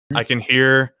I can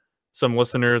hear some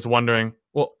listeners wondering,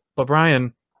 well, but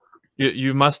Brian,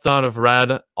 you must not have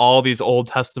read all these Old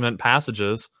Testament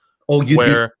passages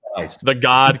where the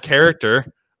God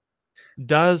character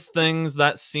does things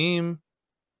that seem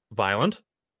violent.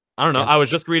 I don't know. I was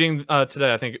just reading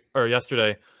today, I think, or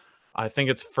yesterday. I think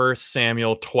it's 1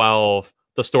 Samuel 12,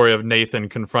 the story of Nathan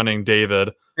confronting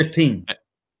David. 15.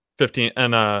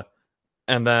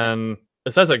 And then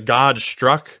it says that God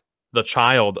struck the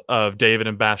child of David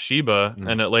and Bathsheba,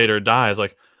 and it later dies.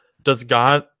 Like, does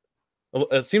God?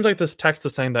 It seems like this text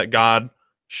is saying that God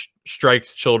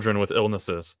strikes children with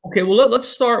illnesses. Okay, well let's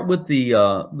start with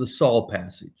the Saul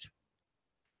passage.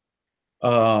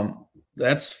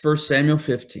 That's 1 Samuel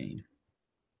 15,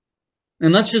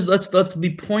 and let's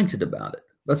be pointed about it.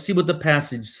 Let's see what the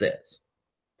passage says.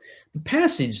 The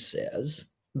passage says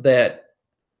that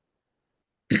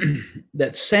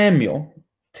that Samuel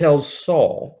tells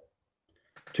Saul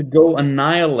to go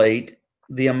annihilate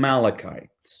the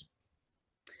Amalekites.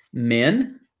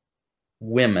 Men,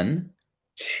 women,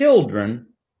 children,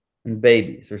 and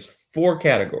babies. There's 4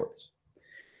 categories.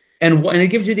 And it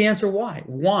gives you the answer why.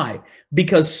 Why?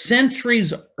 Because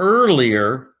centuries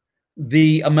earlier,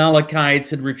 the Amalekites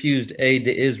had refused aid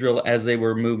to Israel as they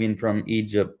were moving from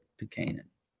Egypt to Canaan.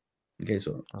 Okay,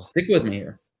 so stick with me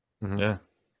here. Yeah.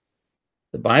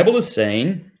 The Bible is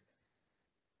saying,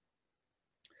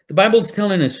 the Bible is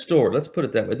telling a story. Let's put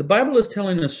it that way. The Bible is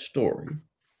telling a story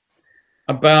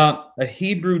about a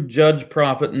Hebrew judge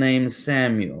prophet named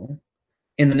Samuel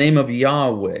in the name of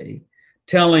Yahweh,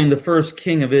 telling the first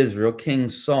king of Israel, King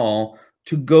Saul,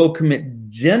 to go commit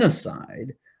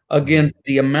genocide against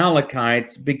the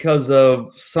Amalekites because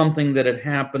of something that had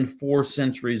happened 4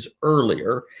 centuries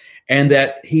earlier, and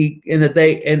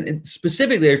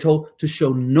specifically they're told to show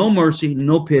no mercy,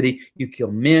 no pity. You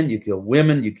kill men, you kill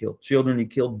women, you kill children, you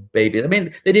kill babies. I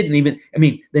mean,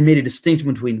 they made a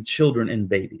distinction between children and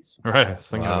babies. Right, I was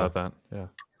thinking about that. Yeah.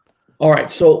 All right,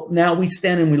 so now we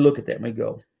stand and we look at that and we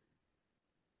go,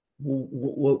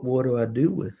 what do I do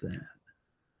with that?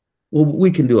 Well,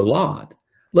 we can do a lot.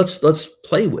 Let's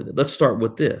play with it. Let's start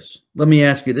with this. Let me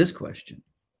ask you this question.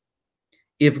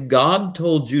 If God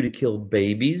told you to kill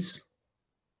babies,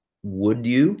 would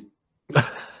you?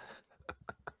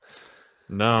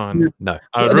 No.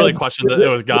 I would really question that it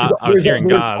was God. I was hearing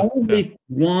God. There's only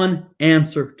one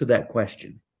answer to that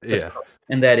question.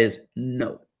 And that is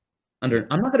no. I'm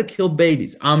not going to kill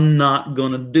babies. I'm not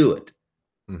going to do it.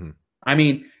 I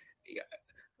mean,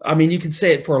 you could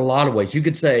say it for a lot of ways. You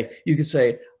could say,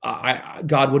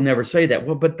 God would never say that.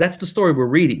 Well, but that's the story we're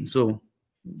reading. So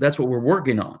that's what we're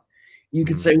working on. You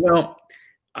could say, well,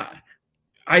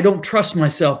 I don't trust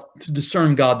myself to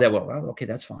discern God that well. Well, okay,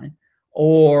 that's fine.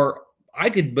 Or I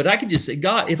could just say,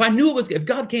 God, if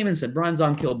God came and said, Brian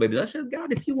Zahnd, kill babies, I said,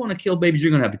 God, if you want to kill babies, you're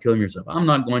going to have to kill them yourself. I'm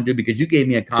not going to, because you gave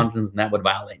me a conscience and that would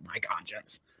violate my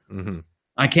conscience.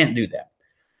 I can't do that.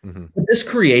 But this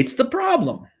creates the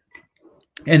problem.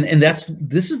 And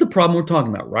this is the problem we're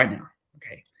talking about right now.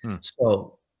 Okay.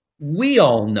 So we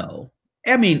all know,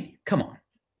 I mean, come on.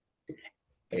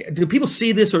 Do people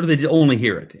see this, or do they only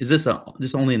hear it? Is this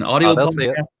just only an audio? They'll see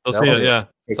it. They'll see it, yeah.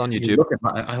 It's on YouTube.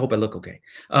 I hope I look okay.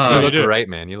 You look great,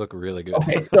 man. You look really good.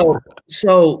 Okay,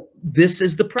 so this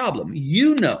is the problem.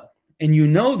 You know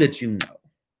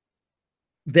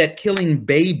that killing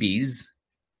babies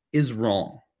is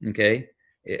wrong. Okay,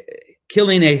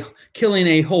 killing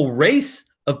a whole race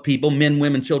of people, men,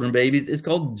 women, children, babies, is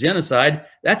called genocide.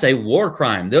 That's a war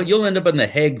crime. You'll end up in the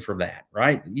Hague for that,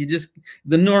 right?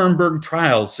 The Nuremberg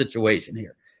trials situation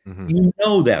here. You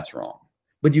know that's wrong,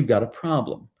 but you've got a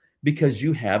problem because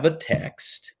you have a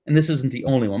text, and this isn't the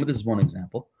only one, but this is one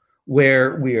example,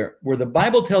 where the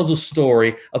Bible tells a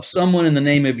story of someone in the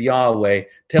name of Yahweh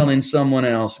telling someone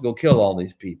else, go kill all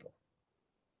these people.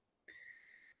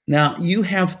 Now, you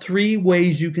have 3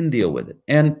 ways you can deal with it.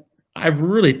 And I've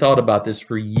really thought about this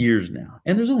for years now,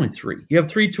 and there's only 3. You have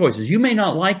 3 choices. You may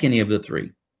not like any of the 3.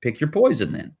 Pick your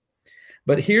poison then.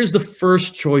 But here's the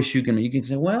first choice you can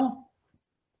say, well,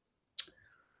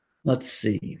 let's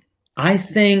see. I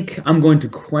think I'm going to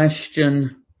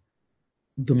question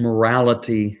the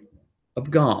morality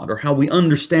of God, or how we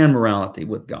understand morality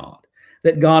with God.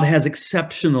 That God has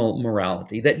exceptional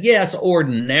morality, that yes,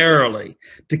 ordinarily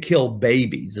to kill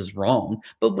babies is wrong,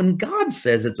 but when God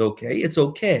says it's okay, it's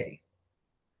okay.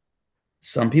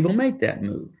 Some people make that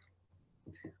move.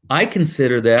 I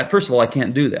consider that, first of all, I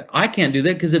can't do that. I can't do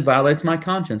that because it violates my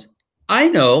conscience. I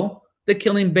know that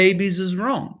killing babies is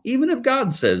wrong, even if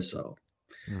God says so.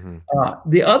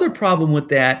 The other problem with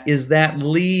that is that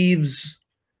leaves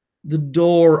the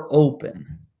door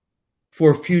open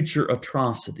for future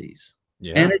atrocities.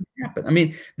 Yeah. And it happened. I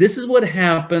mean, this is what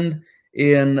happened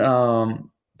in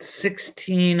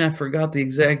 16, I forgot the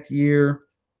exact year,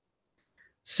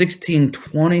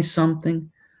 1620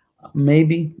 something.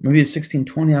 Maybe it's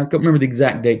 1620. I don't remember the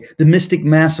exact date. The Mystic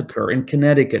Massacre in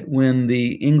Connecticut, when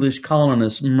the English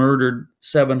colonists murdered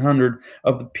 700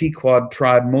 of the Pequot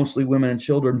tribe, mostly women and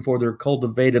children, for their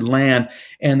cultivated land.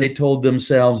 And they told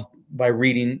themselves, by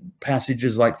reading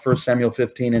passages like 1 Samuel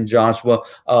 15 and Joshua,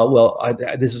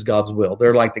 this is God's will.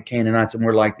 They're like the Canaanites and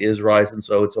we're like the Israelites, and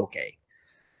so it's okay.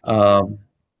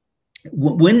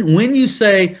 When you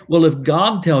say, well, if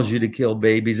God tells you to kill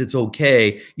babies, it's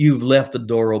okay, you've left the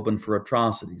door open for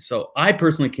atrocity. So I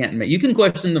personally can't make, you can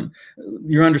question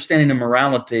your understanding of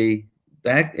morality,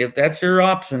 that if that's your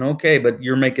option, okay, but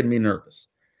you're making me nervous.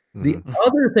 The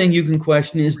other thing you can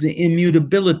question is the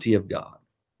immutability of God.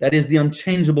 That is the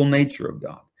unchangeable nature of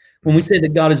God. When we say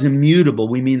that God is immutable,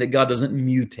 we mean that God doesn't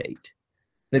mutate,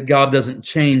 that God doesn't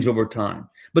change over time.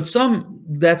 But some,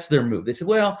 that's their move. They say,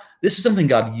 well, this is something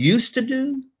God used to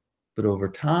do, but over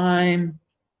time,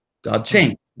 God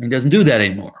changed. He doesn't do that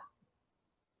anymore.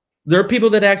 There are people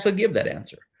that actually give that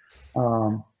answer.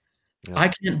 I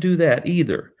can't do that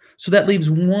either. So that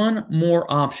leaves one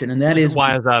more option, and that is...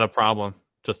 Why is that a problem?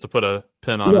 Just to put a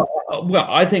pin on it. Well,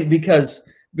 I think because,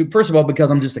 first of all, because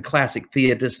I'm just a classic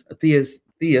theist,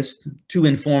 too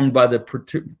informed by the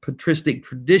patristic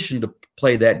tradition to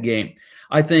play that game.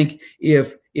 I think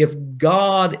if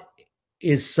God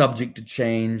is subject to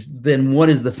change, then what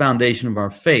is the foundation of our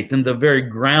faith? And the very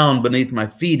ground beneath my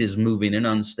feet is moving and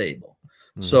unstable.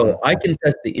 So I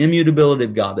confess the immutability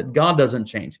of God, that God doesn't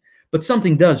change. But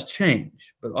something does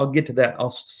change. But I'll get to that. I'll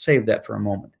save that for a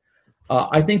moment.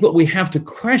 I think what we have to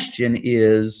question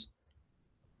is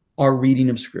our reading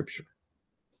of Scripture.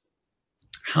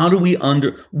 How do we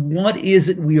what is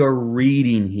it we are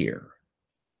reading here?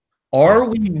 Are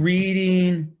we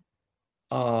reading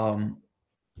a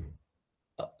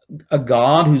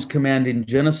God who's commanding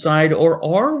genocide, or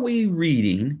are we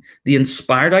reading the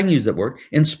inspired, I can use that word,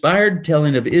 inspired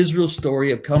telling of Israel's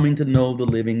story of coming to know the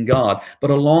living God?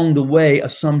 But along the way,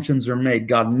 assumptions are made.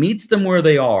 God meets them where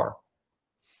they are,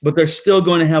 but they're still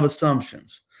going to have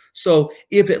assumptions. So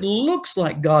if it looks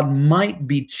like God might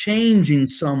be changing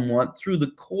somewhat through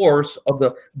the course of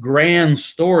the grand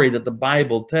story that the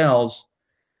Bible tells,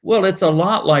 well, it's a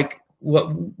lot like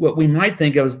what we might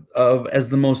think of as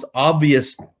the most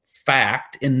obvious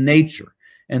fact in nature,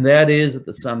 and that is that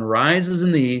the sun rises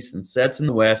in the east and sets in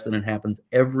the west, and it happens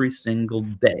every single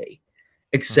day,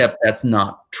 except that's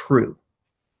not true.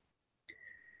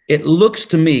 It looks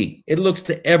to me, it looks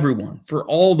to everyone, for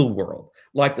all the world,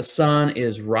 like the sun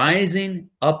is rising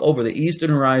up over the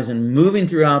eastern horizon, moving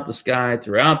throughout the sky,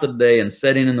 throughout the day, and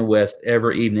setting in the west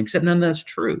every evening, except none of that's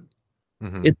true.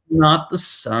 It's not the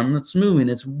sun that's moving.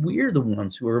 It's we're the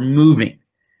ones who are moving.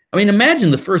 I mean,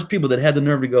 imagine the first people that had the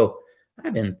nerve to go,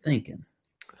 I've been thinking.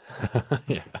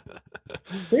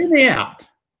 Hear me out.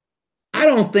 I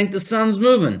don't think the sun's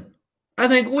moving. I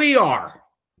think we are.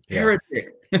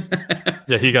 Heretic.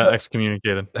 Yeah, he got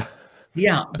excommunicated.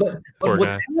 Yeah, but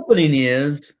what's happening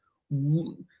is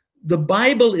the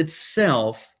Bible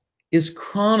itself is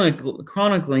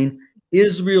chronicling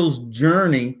Israel's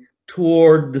journey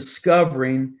toward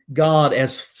discovering God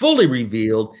as fully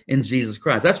revealed in Jesus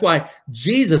Christ. That's why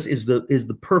Jesus is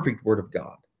the perfect word of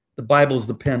God. The Bible is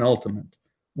the penultimate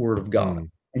word of God.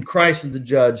 And Christ is the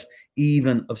judge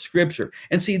even of Scripture.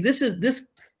 And see, this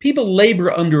people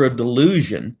labor under a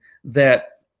delusion that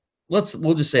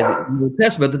we'll just say that the Old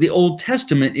Testament, that the Old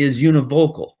Testament is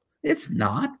univocal. It's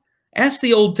not. Ask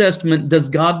the Old Testament, does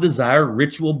God desire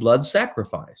ritual blood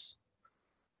sacrifice?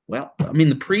 Well, I mean,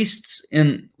 the priests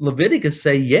in Leviticus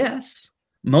say yes.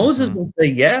 Moses will say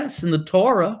yes in the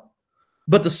Torah.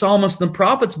 But the psalmists and the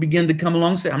prophets begin to come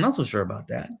along and say, I'm not so sure about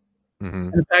that.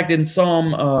 In fact, in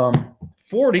Psalm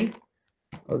 40,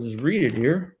 I'll just read it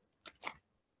here.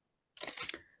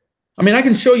 I mean, I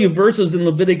can show you verses in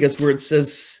Leviticus where it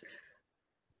says,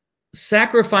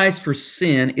 sacrifice for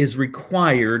sin is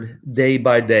required day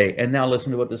by day. And now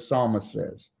listen to what the psalmist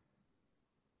says.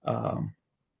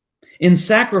 In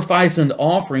sacrifice and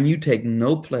offering, you take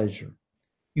no pleasure.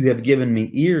 You have given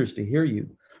me ears to hear you.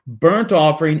 Burnt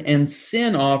offering and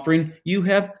sin offering, you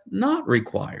have not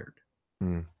required.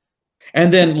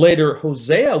 And then later,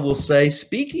 Hosea will say,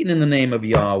 speaking in the name of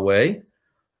Yahweh,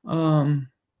 I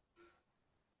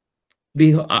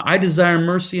desire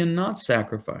mercy and not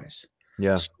sacrifice.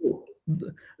 Yeah. So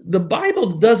the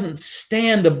Bible doesn't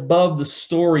stand above the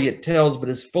story it tells, but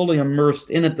is fully immersed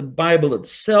in it. The Bible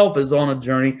itself is on a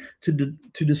journey to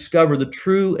discover the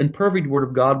true and perfect Word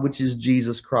of God, which is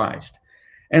Jesus Christ.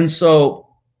 And so,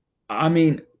 I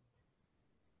mean,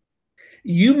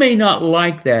 You may not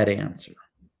like that answer,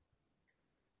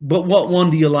 but what one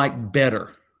do you like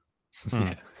better?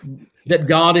 That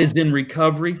God is in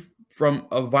recovery from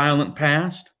a violent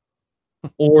past,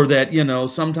 or that, you know,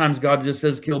 sometimes God just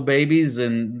says kill babies,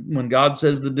 and when God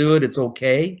says to do it, it's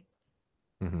okay?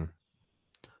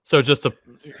 So just to,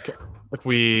 if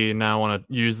we now want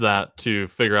to use that to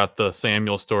figure out the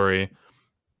Samuel story,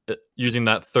 using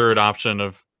that third option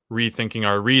of rethinking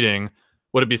our reading,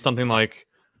 would it be something like,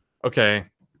 okay,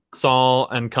 Saul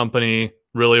and company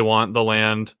really want the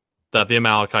land that the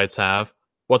Amalekites have.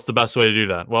 What's the best way to do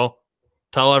that? Well,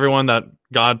 tell everyone that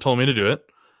God told me to do it,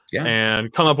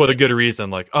 and come up with a good reason,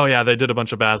 like, oh yeah, they did a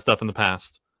bunch of bad stuff in the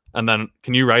past. And then,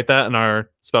 can you write that in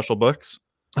our special books?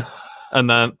 And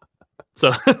then,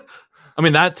 so, I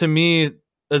mean, that to me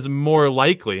is more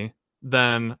likely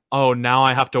than, oh, now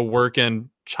I have to work in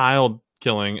child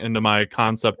killing into my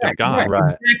concept of God.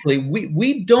 Right. Exactly.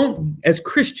 We don't, as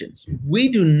Christians, we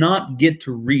do not get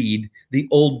to read the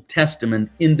Old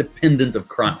Testament independent of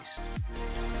Christ.